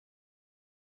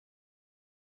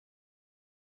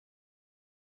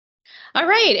All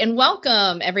right, and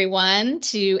welcome everyone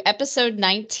to episode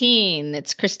 19.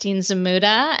 It's Christine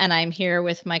Zamuda, and I'm here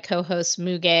with my co host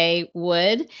Muge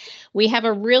Wood. We have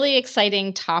a really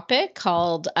exciting topic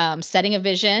called setting a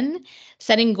vision,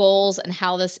 setting goals, and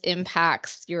how this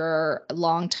impacts your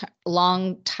long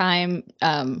time.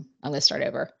 I'm going to start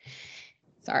over.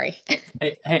 Sorry.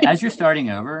 Hey, as you're starting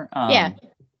over, Yeah.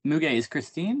 Muge, is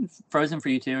Christine frozen for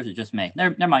you too, or is it just me?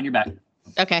 Never mind, you're back.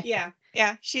 Okay.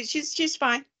 Yeah. She's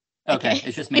fine. Okay, Okay.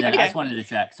 it's just me then. I just Okay. wanted to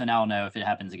check, so now I'll know if it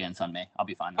happens again. It's on me. I'll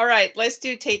be fine then. All right. Let's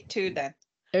do take two then.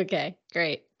 Okay.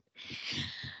 Great.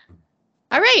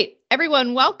 All right,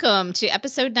 everyone, welcome to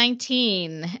episode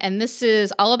 19. And this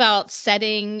is all about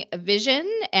setting a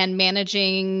vision and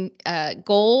managing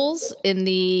goals in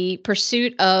the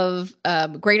pursuit of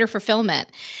greater fulfillment.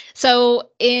 So,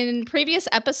 in previous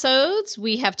episodes,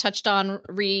 we have touched on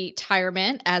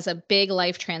retirement as a big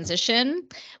life transition.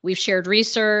 We've shared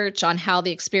research on how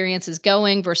the experience is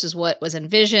going versus what was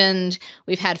envisioned.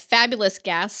 We've had fabulous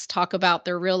guests talk about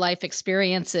their real life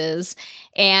experiences.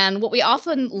 And what we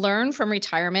often learn from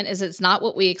retirement is it's not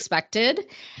what we expected.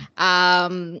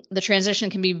 The transition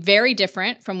can be very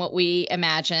different from what we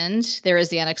imagined. There is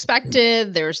the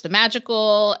unexpected, there's the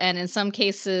magical, and in some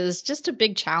cases, just a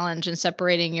big challenge in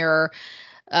separating your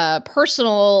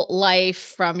personal life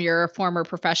from your former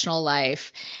professional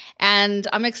life. And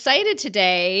I'm excited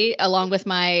today, along with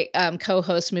my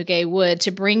co-host Muge Wood,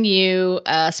 to bring you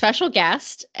a special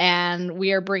guest. And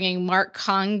we are bringing Mark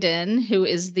Congdon, who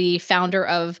is the founder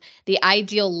of The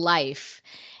Ideal Life.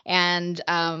 And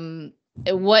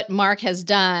what Mark has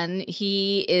done,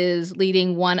 he is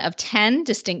leading one of 10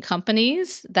 distinct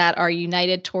companies that are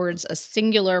united towards a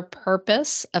singular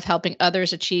purpose of helping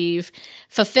others achieve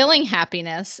fulfilling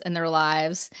happiness in their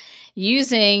lives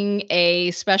using a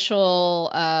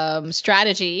special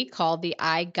strategy called the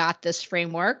I Got This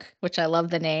framework, which I love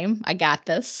the name. I got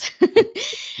this.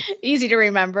 Easy to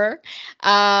remember.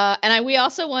 We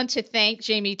also want to thank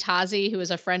Jamie Tazi, who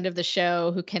is a friend of the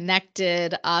show, who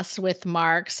connected us with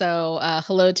Mark. So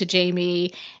hello to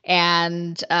Jamie.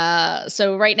 And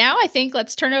so right now, I think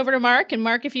let's turn over to Mark. And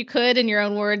Mark, if you could, in your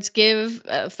own words, give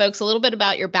folks a little bit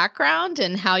about your background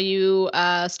and how you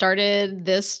started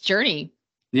this journey.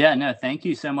 Yeah, no, thank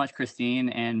you so much, Christine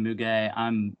and Muge.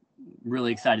 I'm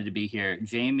really excited to be here.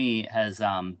 Jamie has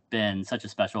been such a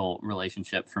special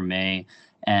relationship for me.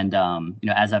 And,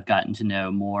 as I've gotten to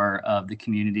know more of the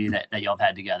community that y'all have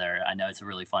had together, I know it's a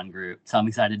really fun group. So I'm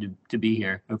excited to be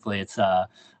here. Hopefully it's a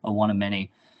one of many.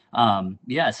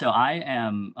 So I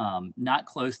am not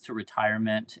close to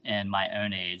retirement in my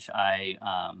own age. I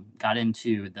got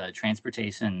into the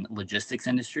transportation logistics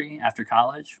industry after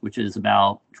college, which is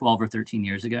about 12 or 13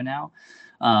 years ago now.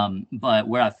 But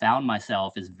where I found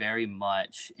myself is very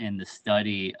much in the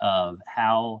study of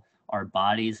how our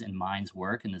bodies and minds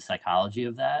work and the psychology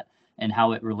of that, and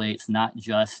how it relates not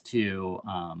just to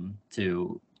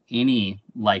any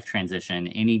life transition,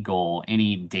 any goal,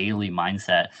 any daily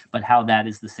mindset, but how that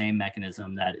is the same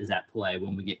mechanism that is at play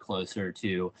when we get closer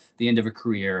to the end of a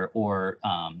career or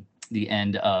the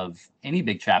end of any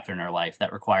big chapter in our life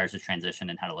that requires a transition,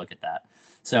 and how to look at that.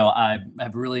 So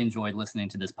I've really enjoyed listening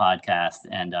to this podcast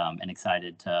and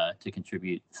excited to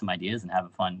contribute some ideas and have a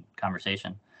fun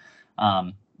conversation.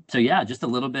 So yeah, just a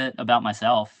little bit about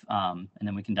myself, and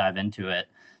then we can dive into it.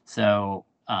 So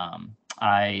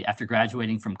after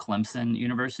graduating from Clemson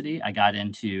University, I got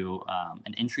into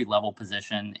an entry-level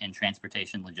position in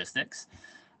transportation logistics.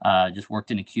 Just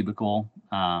worked in a cubicle,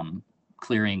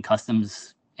 clearing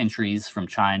customs entries from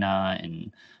China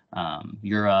and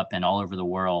Europe and all over the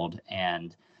world,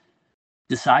 and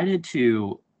decided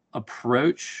to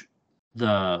approach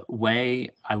the way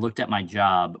I looked at my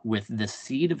job with the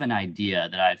seed of an idea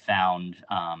that I had found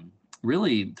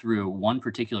really through one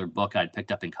particular book I'd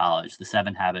picked up in college, The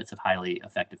 7 Habits of Highly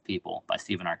Effective People by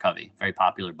Stephen R. Covey, very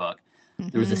popular book.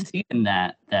 There was a seed in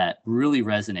that really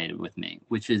resonated with me,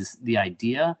 which is the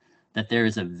idea that there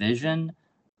is a vision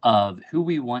of who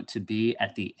we want to be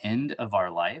at the end of our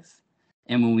life.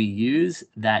 And when we use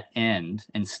that end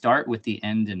and start with the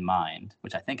end in mind,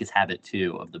 which I think is habit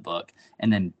 2 of the book,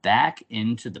 and then back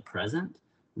into the present,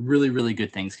 really, really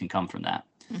good things can come from that.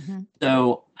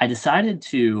 So I decided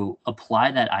to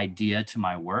apply that idea to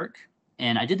my work.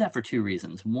 And I did that for 2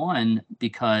 reasons. One,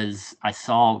 because I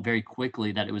saw very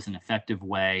quickly that it was an effective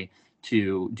way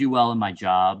to do well in my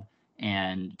job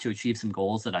and to achieve some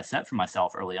goals that I set for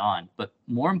myself early on. But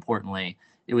more importantly,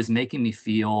 it was making me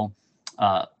feel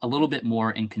a little bit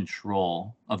more in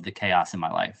control of the chaos in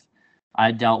my life.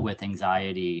 I dealt with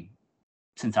anxiety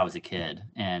since I was a kid,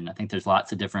 and I think there's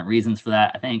lots of different reasons for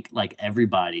that. I think, like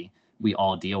everybody, we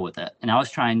all deal with it. And I was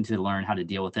trying to learn how to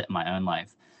deal with it in my own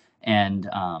life. And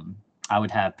I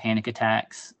would have panic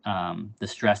attacks. The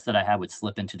stress that I had would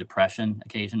slip into depression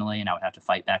occasionally, and I would have to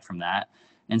fight back from that.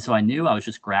 And so I knew I was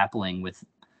just grappling with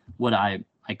what I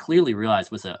clearly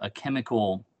realized was a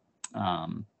chemical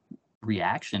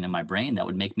reaction in my brain that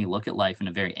would make me look at life in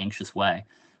a very anxious way.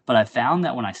 But I found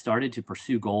that when I started to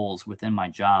pursue goals within my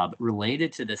job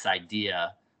related to this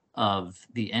idea of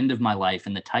the end of my life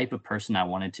and the type of person I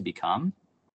wanted to become,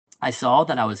 I saw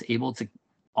that I was able to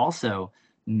also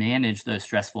manage those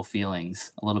stressful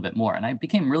feelings a little bit more. And I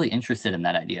became really interested in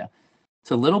that idea.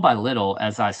 So little by little,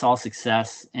 as I saw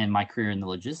success in my career in the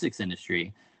logistics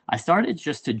industry, I started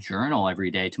just to journal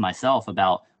every day to myself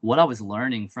about what I was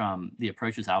learning from the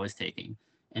approaches I was taking.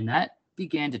 And that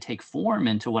began to take form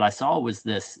into what I saw was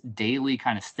this daily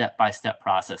kind of step-by-step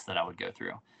process that I would go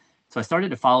through. So I started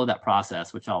to follow that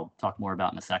process, which I'll talk more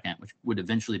about in a second, which would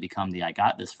eventually become the I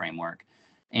Got This framework.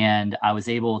 And I was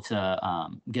able to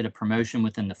get a promotion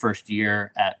within the first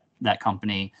year at that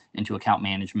company into account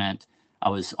management. I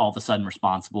was all of a sudden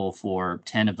responsible for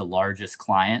 10 of the largest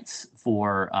clients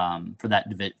for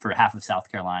half of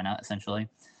South Carolina, essentially.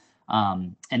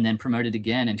 And then promoted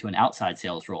again into an outside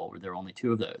sales role where there were only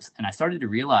 2 of those. And I started to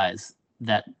realize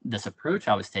that this approach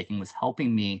I was taking was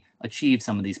helping me achieve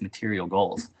some of these material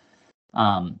goals.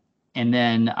 And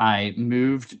then I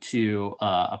moved to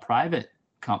a private,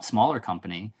 smaller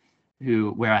company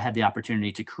where I had the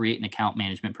opportunity to create an account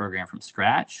management program from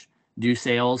scratch, do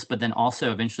sales, but then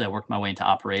also eventually I worked my way into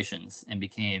operations and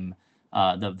became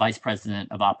the vice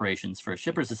president of operations for a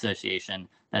shippers association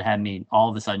that had me all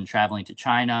of a sudden traveling to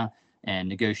China and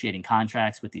negotiating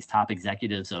contracts with these top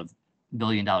executives of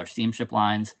billion-dollar steamship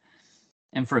lines.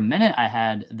 And for a minute, I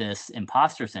had this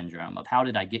imposter syndrome of how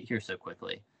did I get here so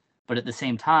quickly? But at the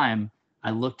same time, I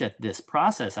looked at this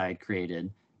process I had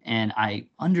created and I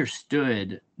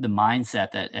understood the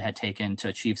mindset that it had taken to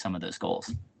achieve some of those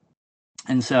goals.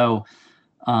 And so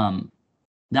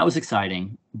that was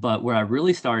exciting. But where I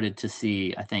really started to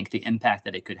see, I think, the impact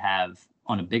that it could have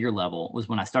on a bigger level was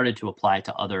when I started to apply it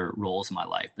to other roles in my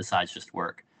life besides just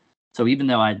work. So even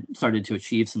though I started to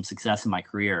achieve some success in my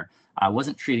career, I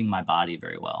wasn't treating my body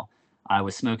very well. I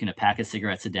was smoking a pack of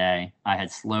cigarettes a day. I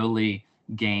had slowly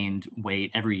gained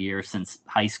weight every year since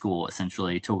high school,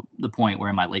 essentially, to the point where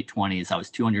in my late 20s, I was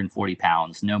 240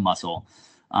 pounds, no muscle.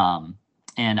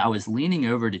 And I was leaning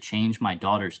over to change my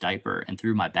daughter's diaper and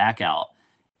threw my back out.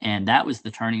 And that was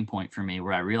the turning point for me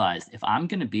where I realized if I'm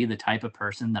going to be the type of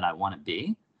person that I want to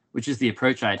be, which is the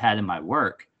approach I had in my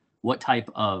work, what type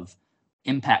of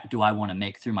impact do I want to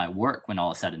make through my work when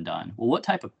all is said and done? Well, what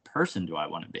type of person do I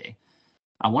want to be?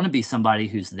 I want to be somebody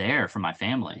who's there for my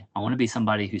family. I want to be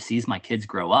somebody who sees my kids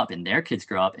grow up and their kids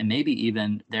grow up and maybe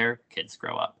even their kids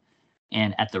grow up.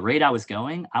 And at the rate I was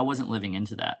going, I wasn't living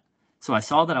into that. So I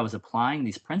saw that I was applying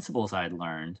these principles I had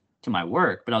learned to my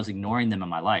work, but I was ignoring them in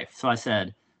my life. So I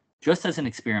said, just as an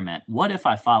experiment, what if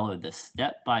I followed this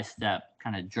step-by-step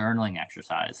kind of journaling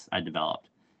exercise I developed?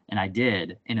 And I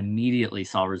did, and immediately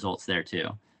saw results there too.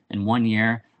 In 1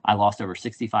 year, I lost over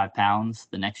 65 pounds.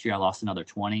 The next year, I lost another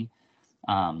 20.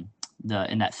 In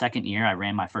that second year, I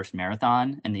ran my first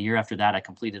marathon. And the year after that, I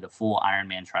completed a full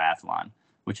Ironman triathlon,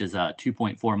 which is a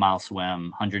 2.4 mile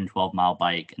swim, 112 mile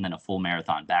bike, and then a full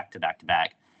marathon back to back to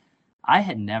back. I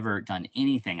had never done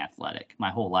anything athletic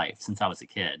my whole life since I was a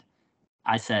kid.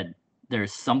 I said,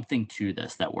 there's something to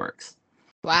this that works.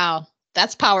 Wow,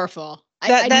 that's powerful.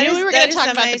 I knew we were going to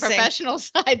talk about the professional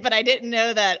side, but I didn't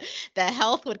know that the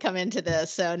health would come into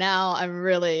this. So now I'm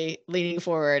really leaning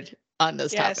forward on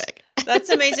this topic. That's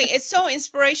amazing. It's so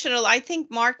inspirational. I think,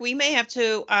 Mark, we may have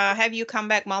to have you come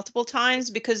back multiple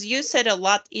times because you said a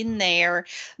lot in there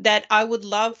that I would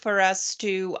love for us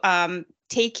to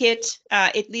take it,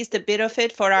 at least a bit of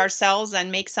it for ourselves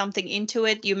and make something into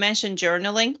it. You mentioned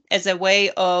journaling as a way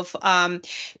of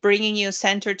bringing you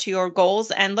center to your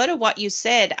goals. And a lot of what you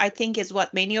said, I think, is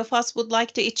what many of us would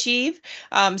like to achieve.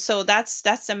 So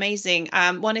that's amazing. I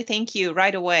want to thank you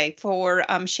right away for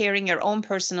sharing your own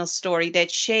personal story that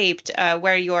shaped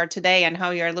where you are today and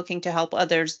how you are looking to help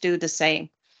others do the same.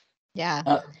 Yeah.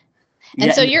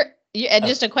 So and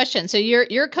just a question. So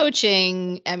you're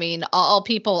coaching, I mean, all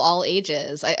people, all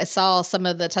ages. I saw some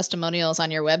of the testimonials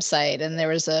on your website, and there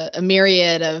was a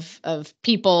myriad of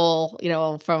people,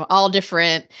 from all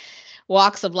different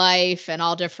walks of life and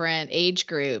all different age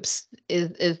groups.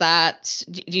 Is that,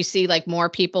 do you see like more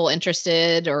people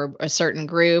interested or a certain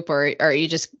group, or are you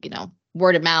just,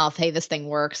 word of mouth, hey, this thing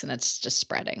works and it's just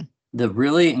spreading? The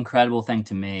really incredible thing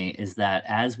to me is that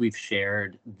as we've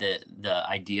shared the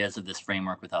ideas of this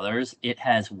framework with others, it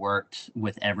has worked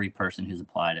with every person who's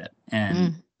applied it.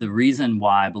 And the reason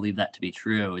why I believe that to be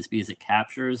true is because it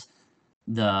captures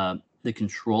the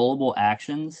controllable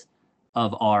actions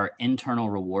of our internal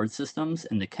reward systems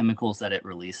and the chemicals that it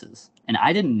releases. And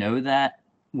I didn't know that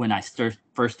when I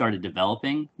first started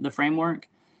developing the framework.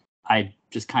 I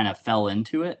just kind of fell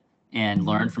into it and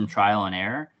learned from trial and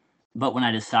error. But when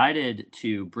I decided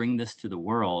to bring this to the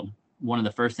world, one of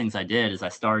the first things I did is I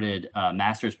started a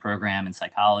master's program in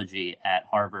psychology at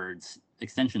Harvard's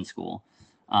Extension School,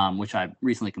 which I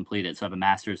recently completed. So I have a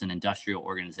master's in industrial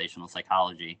organizational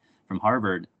psychology from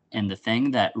Harvard. And the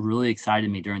thing that really excited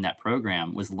me during that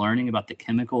program was learning about the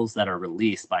chemicals that are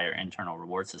released by our internal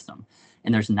reward system.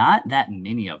 And there's not that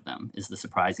many of them, is the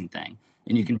surprising thing.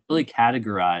 And you can really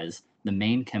categorize the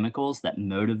main chemicals that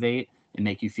motivate and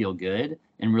make you feel good,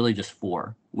 and really just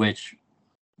four, which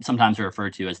sometimes are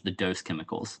referred to as the dose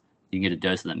chemicals. You can get a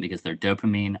dose of them because they're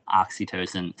dopamine,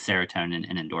 oxytocin, serotonin,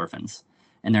 and endorphins.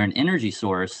 And they're an energy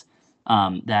source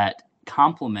that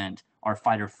complement our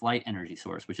fight or flight energy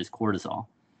source, which is cortisol.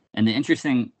 And the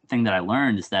interesting thing that I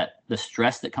learned is that the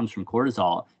stress that comes from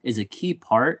cortisol is a key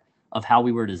part of how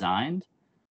we were designed.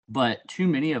 But too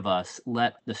many of us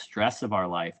let the stress of our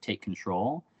life take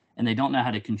control, and they don't know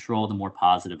how to control the more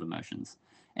positive emotions.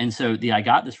 And so the I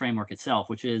Got This framework itself,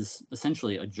 which is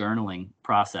essentially a journaling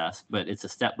process, but it's a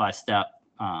step-by-step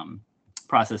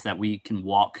process that we can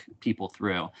walk people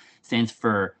through, stands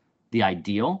for the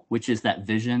ideal, which is that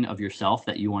vision of yourself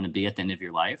that you want to be at the end of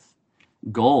your life.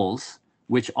 Goals,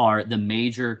 which are the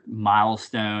major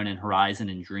milestone and horizon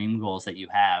and dream goals that you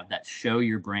have that show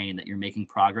your brain that you're making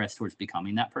progress towards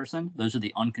becoming that person. Those are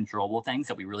the uncontrollable things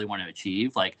that we really want to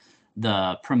achieve, like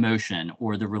the promotion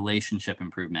or the relationship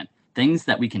improvement, things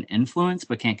that we can influence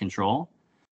but can't control.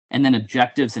 And then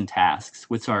objectives and tasks,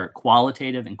 which are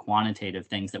qualitative and quantitative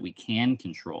things that we can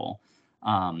control.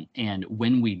 And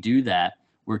when we do that,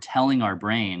 we're telling our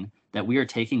brain that we are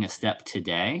taking a step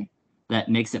today that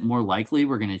makes it more likely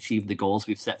we're going to achieve the goals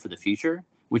we've set for the future,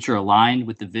 which are aligned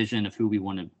with the vision of who we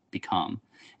want to become.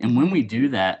 And when we do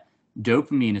that,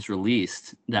 dopamine is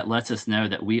released that lets us know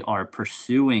that we are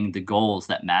pursuing the goals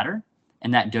that matter.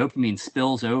 And that dopamine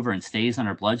spills over and stays in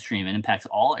our bloodstream and impacts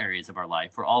all areas of our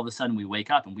life, where all of a sudden we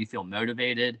wake up and we feel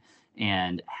motivated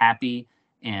and happy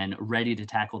and ready to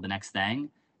tackle the next thing.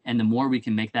 And the more we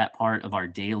can make that part of our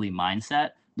daily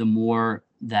mindset, the more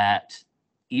that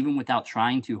even without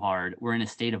trying too hard, we're in a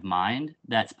state of mind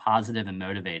that's positive and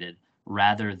motivated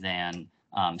rather than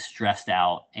stressed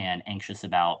out and anxious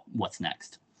about what's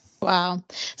next. Wow.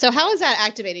 So how is that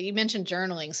activated? You mentioned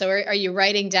journaling. So are you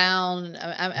writing down,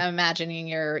 I'm imagining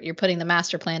you're putting the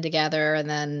master plan together, and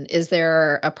then is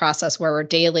there a process where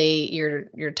daily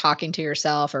you're talking to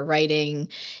yourself or writing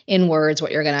in words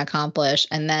what you're going to accomplish?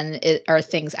 And then are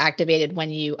things activated when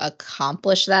you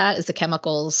accomplish that? Is the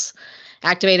chemicals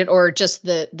activated, or just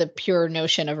the pure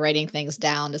notion of writing things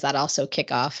down? Does that also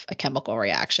kick off a chemical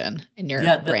reaction in your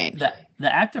brain?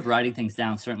 The act of writing things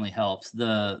down certainly helps.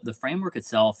 The framework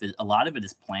itself, is a lot of it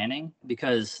is planning,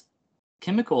 because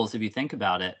chemicals, if you think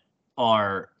about it,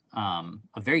 are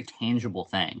a very tangible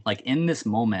thing. Like in this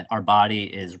moment, our body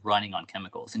is running on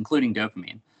chemicals, including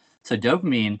dopamine. So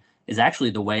dopamine is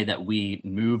actually the way that we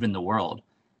move in the world,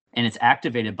 and it's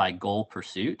activated by goal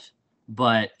pursuit.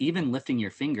 But even lifting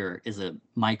your finger is a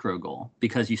micro goal,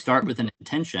 because you start with an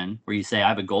intention where you say, I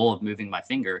have a goal of moving my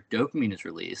finger. Dopamine is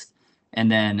released, and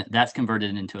then that's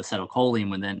converted into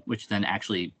acetylcholine, which then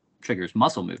actually triggers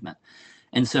muscle movement.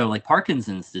 And so like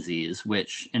Parkinson's disease,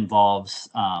 which involves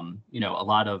a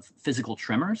lot of physical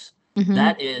tremors,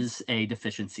 that is a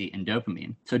deficiency in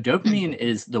dopamine. So dopamine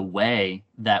is the way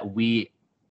that we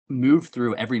move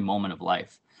through every moment of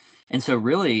life. And so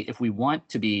really, if we want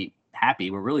to be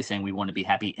happy, we're really saying we want to be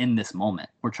happy in this moment.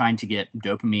 We're trying to get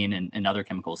dopamine and other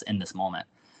chemicals in this moment.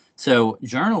 So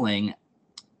journaling,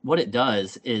 what it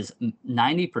does is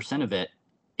 90% of it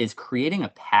is creating a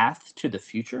path to the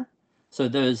future. So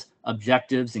those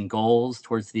objectives and goals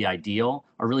towards the ideal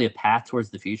are really a path towards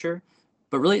the future.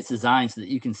 But really it's designed so that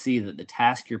you can see that the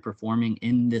task you're performing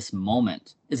in this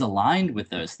moment is aligned with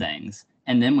those things.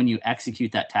 And then when you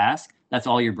execute that task, that's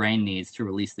all your brain needs to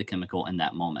release the chemical in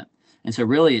that moment. And so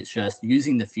really it's just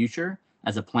using the future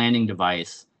as a planning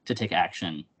device to take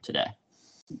action today.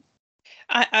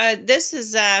 This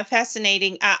is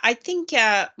fascinating. I think,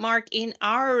 Mark, in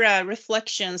our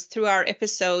reflections through our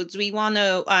episodes, we want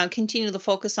to continue to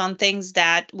focus on things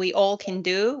that we all can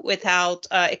do without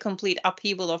a complete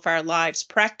upheaval of our lives,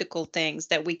 practical things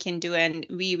that we can do and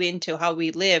weave into how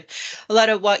we live. A lot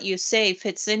of what you say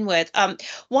fits in with.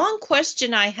 One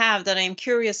question I have that I'm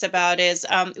curious about is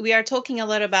we are talking a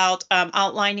lot about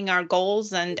outlining our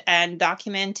goals and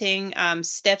documenting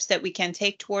steps that we can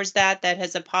take towards that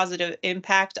has a positive impact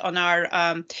on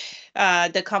our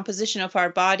the composition of our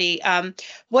body.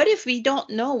 What if we don't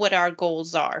know what our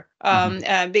goals are?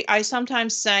 I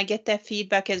sometimes get that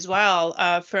feedback as well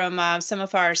from some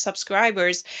of our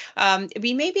subscribers.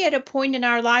 We may be at a point in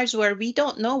our lives where we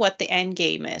don't know what the end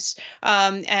game is.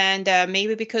 And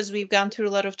maybe because we've gone through a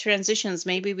lot of transitions,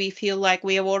 maybe we feel like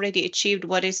we have already achieved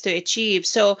what is to achieve.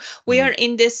 So we are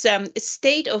in this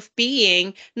state of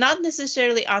being not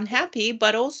necessarily unhappy,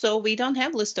 but also we don't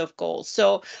have list of goals.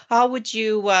 So how would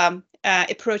you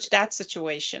approach that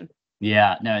situation?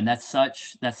 Yeah, no, and that's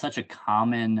such a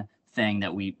common thing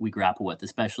that we grapple with,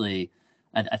 especially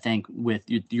I think with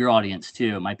your audience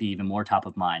too. It might be even more top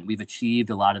of mind. We've achieved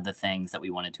a lot of the things that we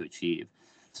wanted to achieve.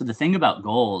 So the thing about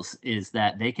goals is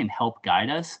that they can help guide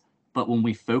us, but when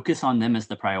we focus on them as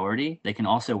the priority, they can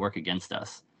also work against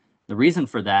us. The reason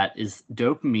for that is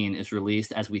dopamine is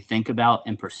released as we think about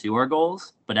and pursue our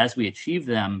goals, but as we achieve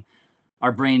them,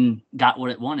 our brain got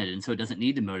what it wanted, and so it doesn't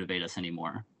need to motivate us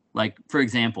anymore. Like, for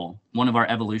example, one of our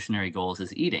evolutionary goals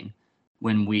is eating.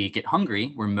 When we get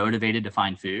hungry, we're motivated to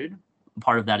find food.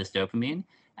 Part of that is dopamine.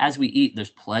 As we eat, there's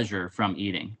pleasure from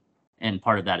eating, and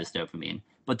part of that is dopamine.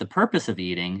 But the purpose of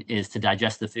eating is to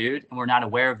digest the food, and we're not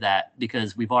aware of that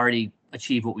because we've already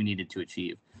achieved what we needed to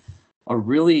achieve. A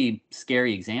really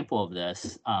scary example of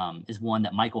this is one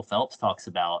that Michael Phelps talks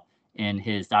about in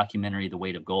his documentary, The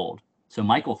Weight of Gold. So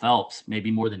Michael Phelps,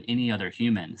 maybe more than any other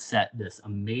human, set this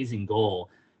amazing goal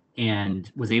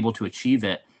and was able to achieve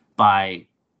it by,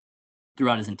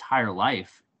 throughout his entire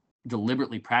life,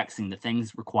 deliberately practicing the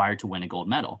things required to win a gold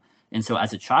medal. And so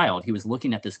as a child, he was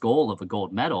looking at this goal of a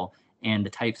gold medal and the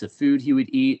types of food he would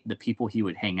eat, the people he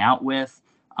would hang out with,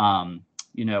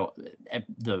 at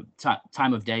the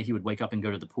time of day he would wake up and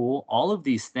go to the pool. All of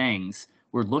these things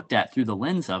were looked at through the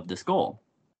lens of this goal.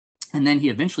 And then he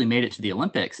eventually made it to the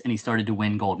Olympics and he started to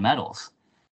win gold medals.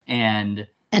 And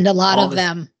a lot of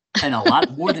them. And a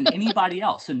lot more than anybody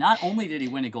else. So not only did he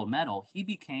win a gold medal, he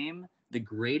became the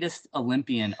greatest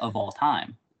Olympian of all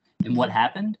time. And what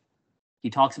happened? He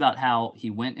talks about how he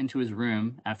went into his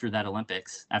room after that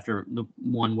Olympics, after the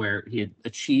one where he had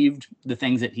achieved the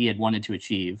things that he had wanted to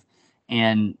achieve,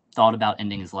 and thought about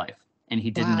ending his life. And he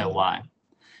didn't know why.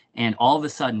 And all of a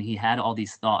sudden, he had all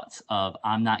these thoughts of,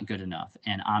 I'm not good enough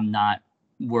and I'm not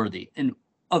worthy. And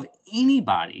of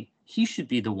anybody, he should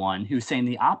be the one who's saying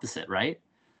the opposite, right?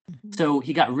 Mm-hmm. So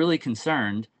he got really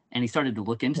concerned and he started to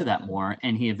look into that more.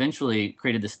 And he eventually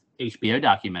created this HBO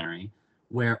documentary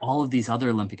where all of these other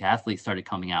Olympic athletes started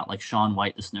coming out, like Shaun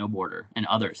White, the snowboarder, and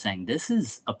others, saying this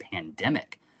is a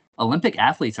pandemic. Olympic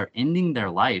athletes are ending their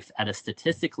life at a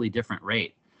statistically different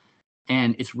rate.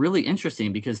 And it's really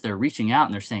interesting because they're reaching out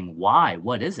and they're saying, why?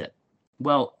 What is it?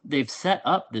 Well, they've set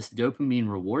up this dopamine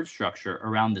reward structure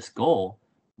around this goal.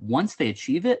 Once they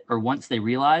achieve it, or once they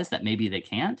realize that maybe they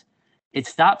can't, it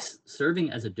stops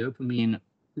serving as a dopamine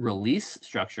release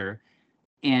structure.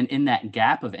 And in that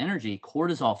gap of energy,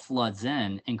 cortisol floods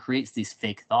in and creates these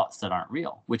fake thoughts that aren't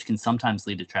real, which can sometimes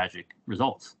lead to tragic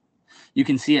results. You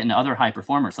can see it in other high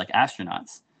performers like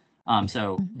astronauts.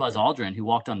 So Buzz Aldrin, who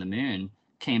walked on the moon,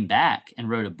 came back and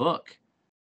wrote a book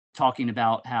talking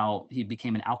about how he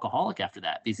became an alcoholic after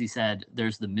that because he said,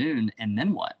 there's the moon and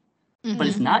then what? Mm-hmm. But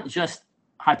it's not just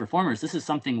high performers. This is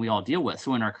something we all deal with.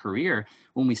 So in our career,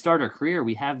 when we start our career,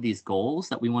 we have these goals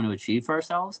that we want to achieve for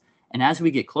ourselves. And as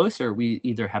we get closer, we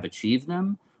either have achieved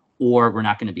them or we're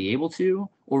not going to be able to,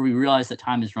 or we realize that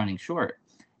time is running short.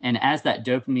 And as that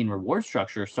dopamine reward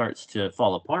structure starts to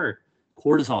fall apart,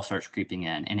 cortisol starts creeping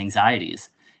in and anxieties.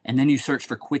 And then you search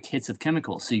for quick hits of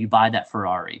chemicals. So you buy that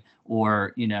Ferrari,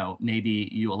 or, maybe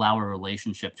you allow a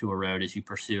relationship to erode as you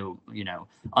pursue,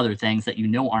 other things that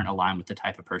aren't aligned with the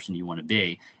type of person you want to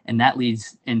be. And that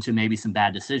leads into maybe some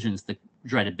bad decisions, the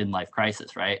dreaded midlife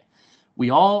crisis, right? We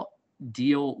all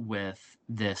deal with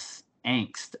this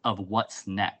angst of what's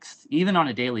next. Even on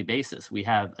a daily basis, we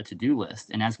have a to-do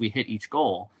list. And as we hit each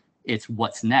goal, it's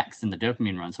what's next and the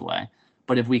dopamine runs away.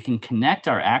 But if we can connect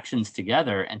our actions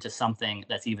together into something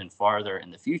that's even farther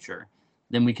in the future,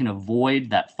 then we can avoid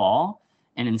that fall.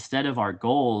 And instead of our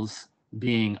goals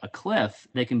being a cliff,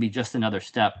 they can be just another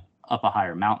step up a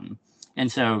higher mountain.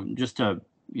 And so just to,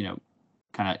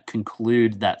 kind of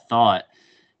conclude that thought,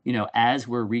 as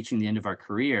we're reaching the end of our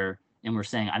career and we're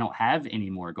saying, I don't have any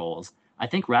more goals, I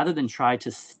think rather than try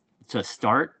to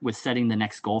start with setting the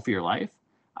next goal for your life,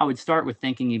 I would start with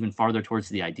thinking even farther towards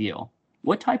the ideal.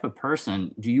 What type of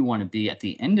person do you want to be at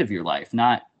the end of your life,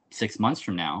 not 6 months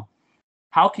from now?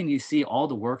 How can you see all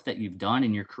the work that you've done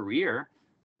in your career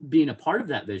being a part of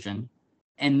that vision?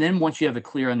 And then once you have a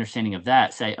clear understanding of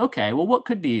that, say, okay, well, what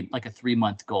could be like a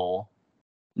 3-month goal,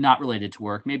 not related to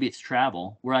work? Maybe it's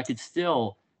travel, where I could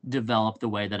still develop the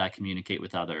way that I communicate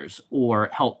with others, or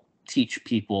help teach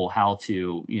people how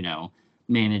to,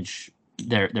 manage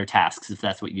their tasks, if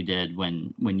that's what you did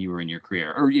when you were in your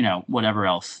career, or, whatever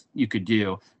else you could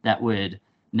do that would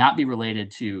not be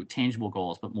related to tangible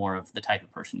goals, but more of the type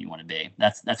of person you want to be.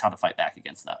 That's how to fight back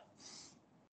against that.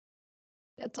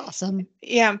 That's awesome.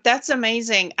 Yeah, that's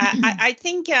amazing. I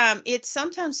think it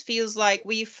sometimes feels like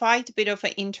we fight a bit of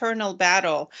an internal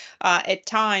battle at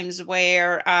times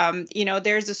where,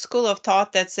 there's a school of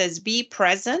thought that says be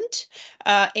present,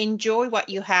 enjoy what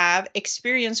you have,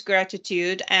 experience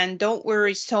gratitude, and don't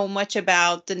worry so much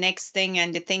about the next thing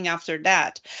and the thing after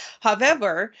that.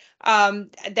 However,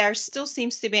 there still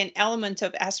seems to be an element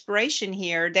of aspiration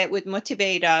here that would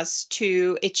motivate us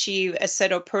to achieve a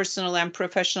set of personal and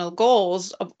professional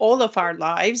goals of all of our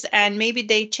lives. And maybe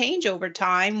they change over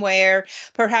time, where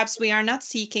perhaps we are not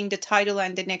seeking the title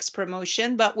and the next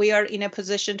promotion, but we are in a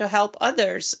position to help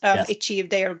others Yes. achieve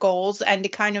their goals, and the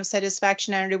kind of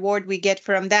satisfaction and reward we get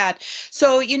from that.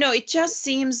 So, it just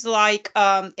seems like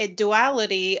a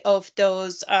duality of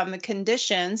those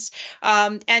conditions.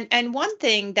 And one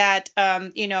thing that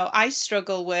I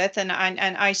struggle with, and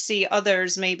I see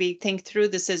others maybe think through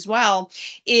this as well,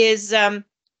 is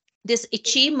this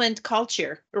achievement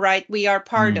culture, right? We are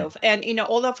part of, and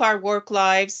all of our work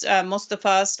lives, most of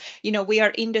us, we are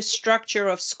in the structure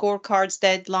of scorecards,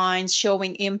 deadlines,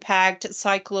 showing impact,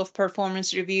 cycle of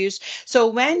performance reviews. So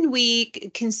when we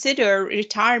consider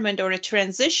retirement or a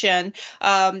transition,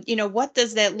 what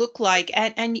does that look like?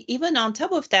 And even on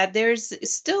top of that, there's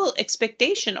still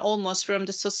expectation almost from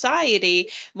the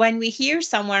society. When we hear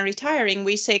someone retiring,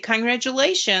 we say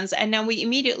congratulations, and then we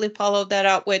immediately follow that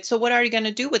up with, so what are you going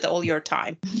to do with all your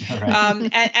time?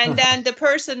 Right. And then the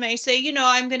person may say,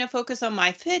 I'm going to focus on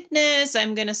my fitness,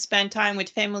 I'm going to spend time with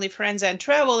family, friends, and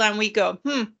travel. And we go,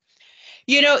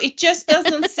 it just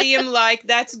doesn't seem like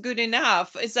that's good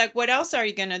enough. It's like, what else are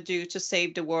you going to do to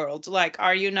save the world? Like,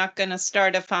 are you not going to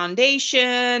start a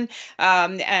foundation?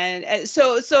 And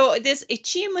so this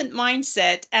achievement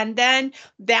mindset, and then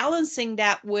balancing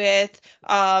that with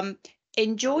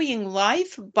enjoying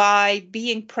life by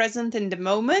being present in the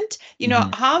moment.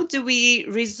 How do we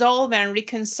resolve and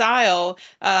reconcile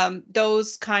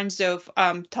those kinds of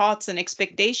thoughts and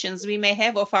expectations we may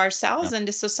have of ourselves and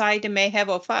the society may have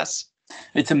of us?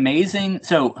 It's amazing.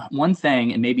 So one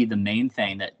thing, and maybe the main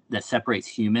thing that separates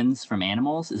humans from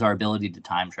animals, is our ability to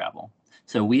time travel.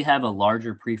 So we have a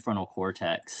larger prefrontal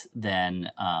cortex than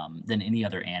any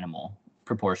other animal,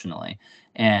 proportionally.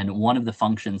 And one of the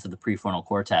functions of the prefrontal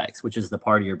cortex, which is the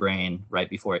part of your brain right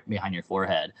behind your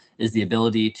forehead, is the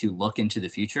ability to look into the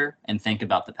future and think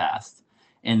about the past.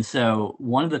 And so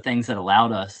one of the things that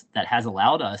has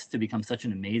allowed us to become such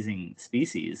an amazing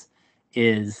species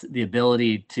is the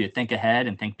ability to think ahead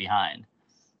and think behind.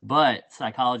 But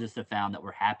psychologists have found that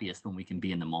we're happiest when we can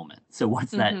be in the moment. So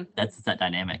what's that? That's that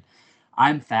dynamic.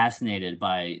 I'm fascinated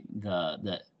by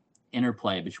the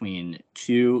interplay between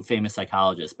two famous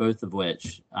psychologists, both of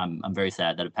which I'm very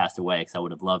sad that have passed away, because I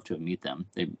would have loved to have met them.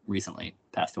 They recently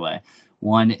passed away.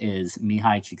 One is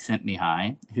Mihai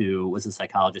Csikszentmihalyi, who was a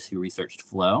psychologist who researched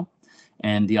flow.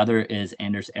 And the other is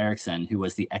Anders Ericsson, who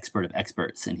was the expert of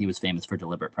experts, and he was famous for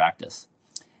deliberate practice.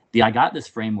 The I Got This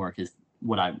framework is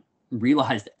what I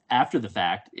realized after the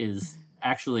fact is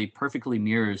actually perfectly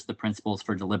mirrors the principles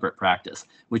for deliberate practice,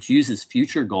 which uses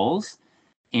future goals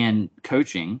and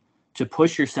coaching to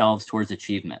push yourselves towards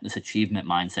achievement, this achievement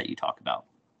mindset you talk about.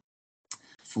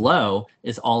 Flow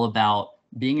is all about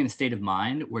being in a state of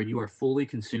mind where you are fully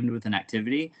consumed with an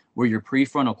activity, where your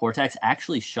prefrontal cortex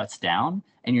actually shuts down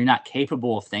and you're not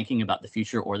capable of thinking about the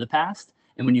future or the past.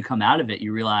 And when you come out of it,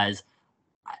 you realize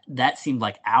that seemed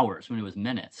like hours when it was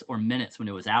minutes, or minutes when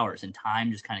it was hours, and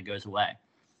time just kind of goes away.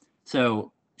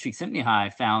 So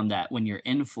Csikszentmihalyi found that when you're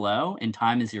in flow and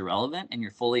time is irrelevant and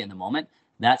you're fully in the moment,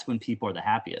 that's when people are the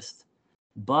happiest.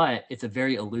 But it's a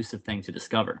very elusive thing to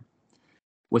discover.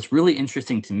 What's really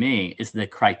interesting to me is the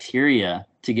criteria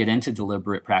to get into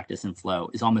deliberate practice and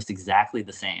flow is almost exactly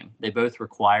the same. They both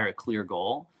require a clear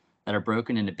goal that are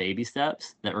broken into baby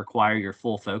steps that require your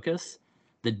full focus.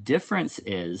 The difference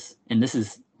is, and this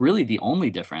is really the only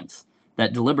difference,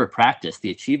 that deliberate practice,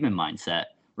 the achievement mindset,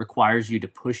 requires you to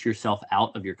push yourself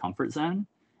out of your comfort zone,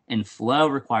 and flow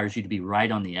requires you to be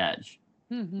right on the edge.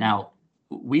 Mhm. Now,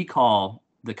 we call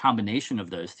the combination of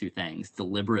those two things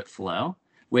deliberate flow,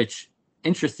 which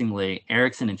interestingly,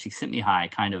 Erickson and Csikszentmihalyi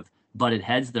kind of butted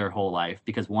heads their whole life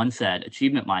because one said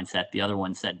achievement mindset, the other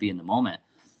one said be in the moment.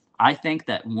 I think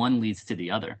that one leads to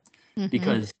the other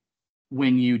because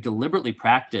when you deliberately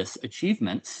practice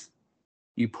achievements,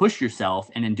 you push yourself,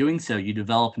 and in doing so, you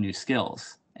develop new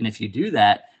skills. And if you do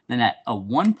that, then at a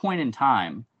one point in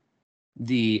time,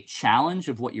 the challenge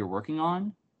of what you're working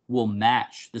on will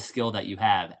match the skill that you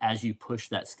have as you push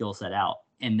that skill set out,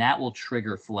 and that will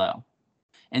trigger flow.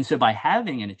 And so by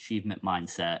having an achievement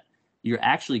mindset, you're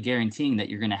actually guaranteeing that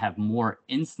you're going to have more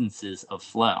instances of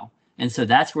flow. And so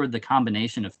that's where the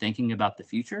combination of thinking about the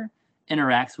future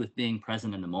interacts with being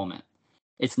present in the moment.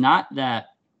 It's not that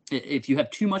if you have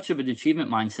too much of an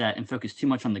achievement mindset and focus too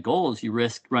much on the goals, you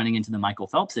risk running into the Michael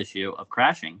Phelps issue of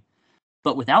crashing.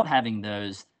 But without having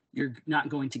those, you're not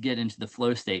going to get into the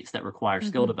flow states that require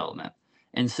skill development.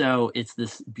 And so it's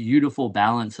this beautiful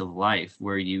balance of life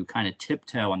where you kind of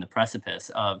tiptoe on the precipice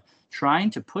of trying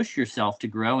to push yourself to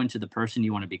grow into the person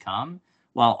you want to become,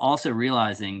 while also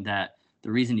realizing that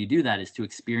the reason you do that is to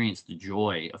experience the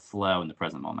joy of flow in the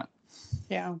present moment.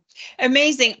 Yeah,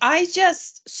 amazing. I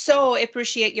just so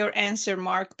appreciate your answer,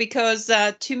 Mark, because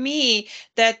to me,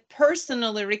 that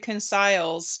personally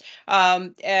reconciles,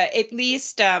 at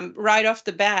least right off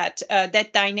the bat,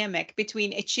 that dynamic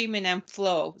between achievement and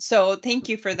flow. So thank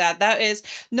you for that. That is,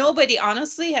 nobody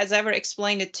honestly has ever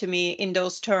explained it to me in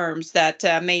those terms that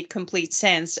made complete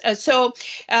sense. So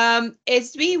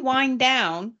as we wind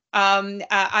down,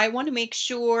 I want to make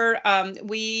sure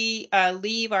we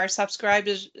leave our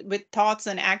subscribers with thoughts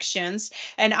and actions.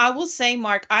 And I will say,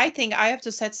 Mark, I think I have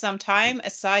to set some time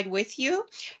aside with you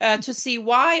to see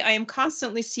why I am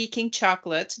constantly seeking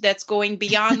chocolate that's going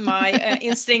beyond my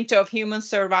instinct of human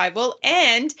survival,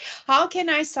 and how can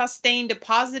I sustain the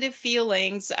positive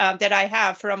feelings that I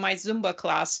have from my Zumba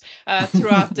class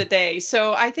throughout the day.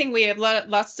 So I think we have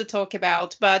lots to talk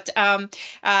about, but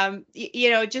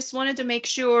just wanted to make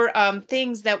sure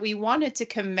things that we wanted to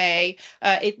convey,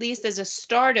 at least as a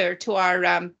starter to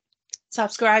our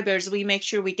subscribers, we make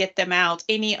sure we get them out.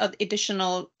 Any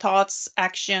additional thoughts,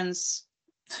 actions,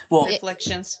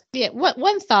 reflections? Yeah,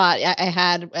 one thought I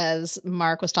had as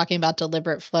Mark was talking about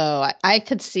deliberate flow, I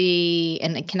could see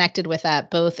and connected with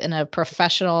that both in a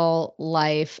professional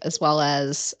life as well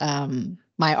as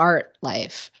my art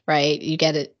life, right? You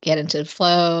get into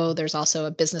flow. There's also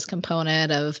a business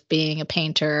component of being a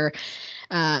painter.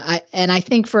 I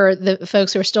think for the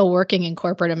folks who are still working in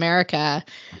corporate America,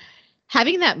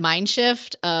 having that mind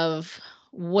shift of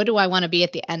what do I want to be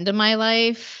at the end of my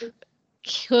life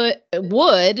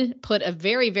would put a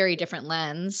very, very different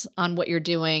lens on what you're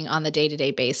doing on the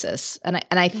day-to-day basis. And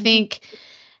I think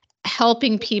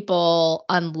helping people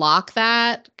unlock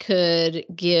that could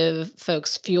give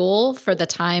folks fuel for the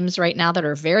times right now that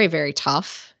are very, very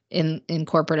tough in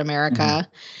corporate America.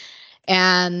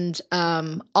 And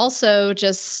also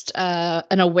just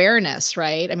an awareness,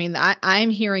 right? I mean, I'm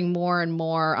hearing more and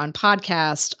more on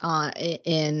podcasts,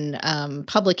 in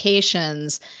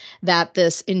publications, that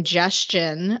this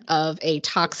ingestion of a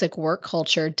toxic work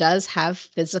culture does have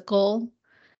physical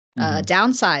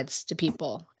downsides to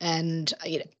people. And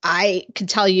I can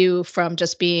tell you from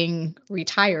just being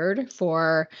retired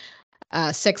for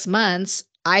 6 months,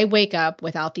 I wake up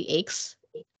without the aches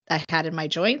I had in my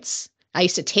joints. I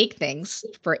used to take things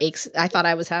for aches. I thought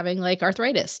I was having like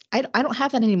arthritis. I don't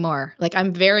have that anymore. Like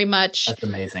I'm very much That's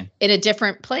amazing. In a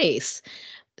different place.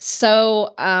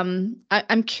 So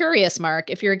I'm curious, Mark,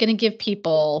 if you're going to give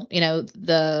people,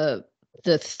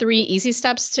 the 3 easy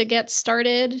steps to get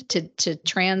started to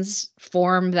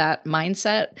transform that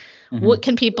mindset, what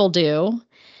can people do?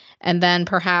 And then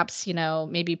perhaps,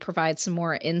 maybe provide some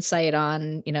more insight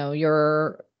on,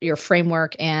 your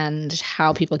framework and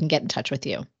how people can get in touch with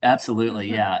you. Absolutely.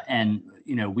 Yeah. And,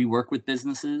 we work with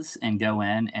businesses and go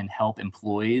in and help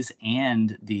employees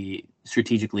and the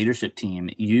strategic leadership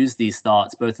team use these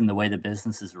thoughts, both in the way the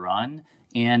business is run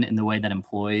and in the way that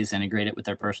employees integrate it with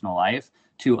their personal life,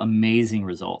 to amazing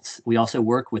results. We also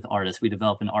work with artists. We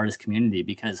develop an artist community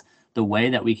because the way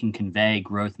that we can convey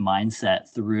growth mindset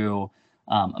through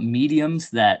mediums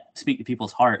that speak to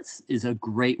people's hearts is a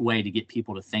great way to get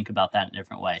people to think about that in a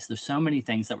different way. So there's so many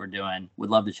things that we're doing. Would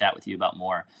love to chat with you about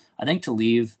more. I think to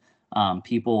leave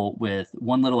people with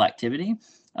one little activity,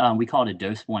 we call it a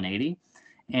dose 180.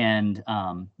 And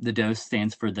the dose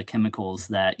stands for the chemicals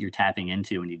that you're tapping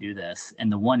into when you do this. And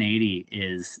the 180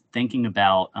 is thinking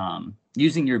about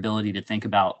using your ability to think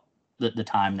about the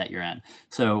time that you're in.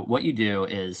 So what you do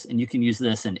is, and you can use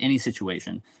this in any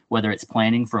situation, whether it's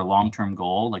planning for a long-term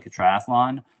goal like a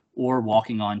triathlon, or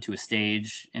walking onto a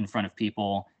stage in front of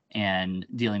people and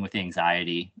dealing with the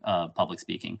anxiety of public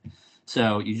speaking.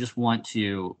 So you just want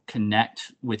to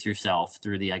connect with yourself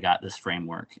through the I Got This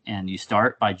framework. And you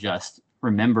start by just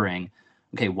remembering,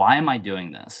 okay, why am I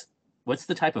doing this? What's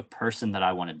the type of person that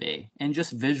I want to be? And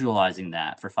just visualizing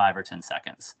that for 5 or 10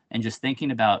 seconds and just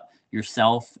thinking about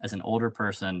yourself as an older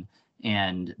person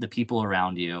and the people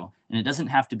around you. And it doesn't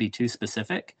have to be too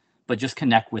specific, but just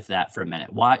connect with that for a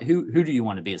minute. Who do you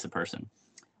want to be as a person?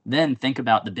 Then think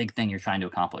about the big thing you're trying to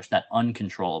accomplish, that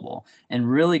uncontrollable, and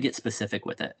really get specific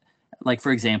with it. Like,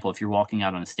 for example, if you're walking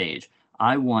out on a stage,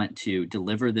 I want to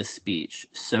deliver this speech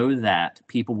so that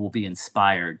people will be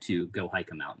inspired to go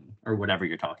hike a mountain or whatever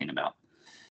you're talking about.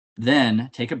 Then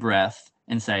take a breath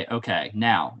and say, okay,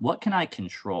 now what can I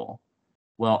control?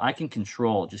 Well, I can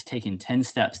control just taking 10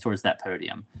 steps towards that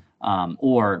podium.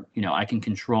 Or, I can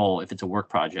control, if it's a work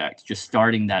project, just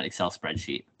starting that Excel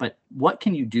spreadsheet. But what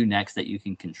can you do next that you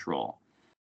can control?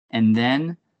 And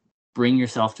then bring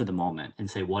yourself to the moment and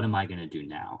say, what am I going to do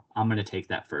now? I'm going to take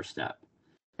that first step.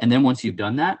 And then once you've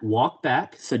done that, walk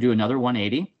back. So do another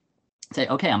 180. Say,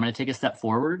 okay, I'm going to take a step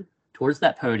forward towards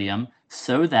that podium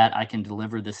so that I can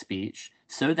deliver the speech,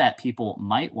 so that people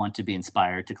might want to be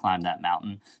inspired to climb that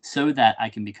mountain, so that I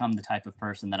can become the type of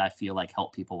person that I feel like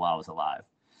helped people while I was alive.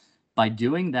 By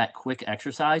doing that quick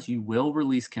exercise, you will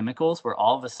release chemicals where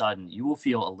all of a sudden you will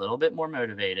feel a little bit more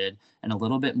motivated and a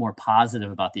little bit more positive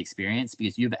about the experience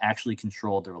because you've actually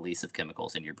controlled the release of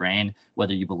chemicals in your brain.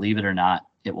 Whether you believe it or not,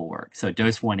 it will work. So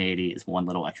Dose 180 is one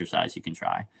little exercise you can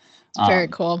try. Very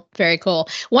cool. Very cool.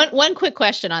 One quick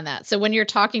question on that. So when you're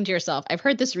talking to yourself, I've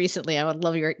heard this recently. I would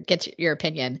love get your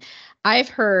opinion. I've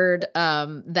heard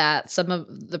that some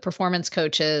of the performance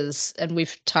coaches, and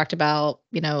we've talked about,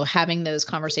 having those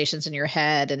conversations in your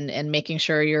head and making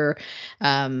sure you're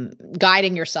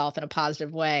guiding yourself in a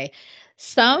positive way.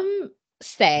 Some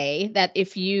say that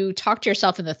if you talk to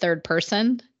yourself in the third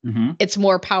person, it's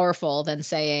more powerful than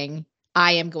saying,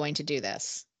 I am going to do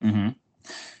this. Mm-hmm.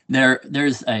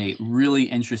 There's a really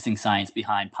interesting science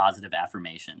behind positive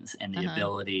affirmations and the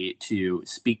ability to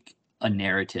speak a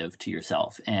narrative to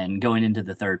yourself, and going into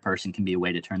the third person can be a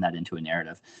way to turn that into a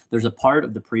narrative. There's a part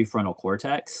of the prefrontal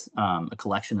cortex, a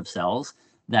collection of cells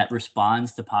that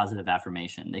responds to positive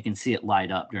affirmation. They can see it light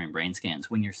up during brain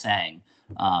scans when you're saying,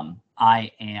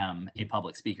 I am a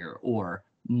public speaker, or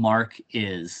Mark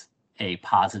is a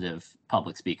positive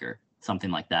public speaker,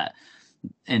 something like that.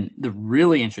 And the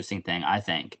really interesting thing, I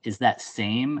think, is that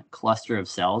same cluster of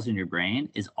cells in your brain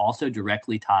is also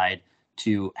directly tied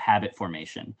to habit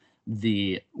formation,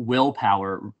 the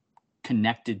willpower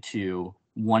connected to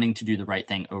wanting to do the right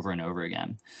thing over and over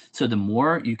again. So the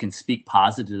more you can speak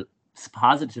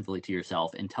positively to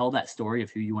yourself and tell that story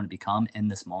of who you want to become in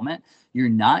this moment, you're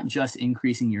not just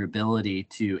increasing your ability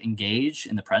to engage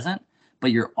in the present,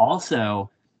 but you're also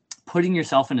putting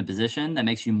yourself in a position that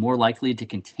makes you more likely to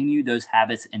continue those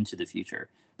habits into the future.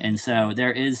 And so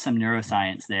there is some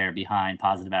neuroscience there behind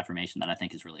positive affirmation that I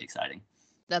think is really exciting.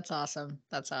 That's awesome.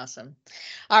 That's awesome.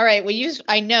 All right. Well,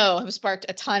 I know have sparked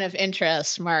a ton of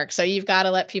interest, Mark. So you've got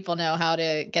to let people know how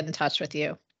to get in touch with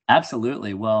you.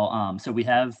 Absolutely. Well, so we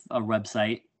have a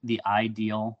website,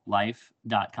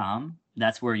 theideallife.com.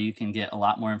 That's where you can get a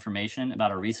lot more information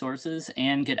about our resources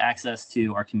and get access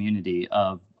to our community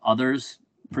of others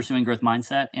pursuing growth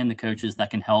mindset and the coaches that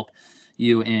can help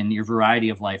you in your variety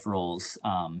of life roles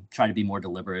try to be more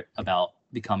deliberate about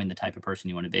becoming the type of person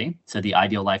you want to be. So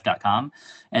theideallife.com.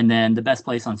 And then the best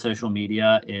place on social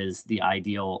media is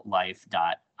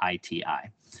theideallife.iti.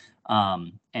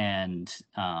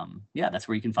 Yeah, that's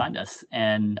where you can find us.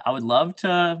 And I would love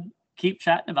to keep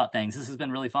chatting about things. This has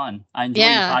been really fun. I enjoy your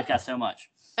podcast so much.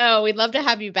 Oh, we'd love to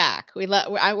have you back. We're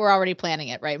already planning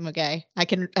it, right, Muge? I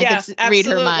can absolutely. read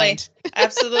her mind.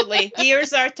 Absolutely.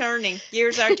 Gears are turning.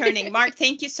 Mark,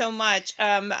 thank you so much.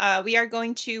 We are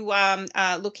going to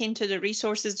look into the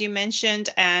resources you mentioned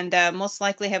and most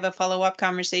likely have a follow-up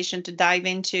conversation to dive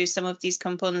into some of these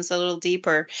components a little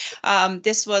deeper.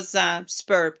 This was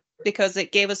superb because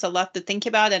it gave us a lot to think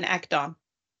about and act on.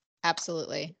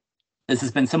 Absolutely. This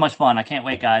has been so much fun. I can't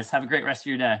wait, guys. Have a great rest of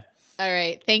your day. All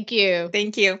right. Thank you.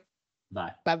 Thank you.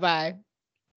 Bye. Bye-bye.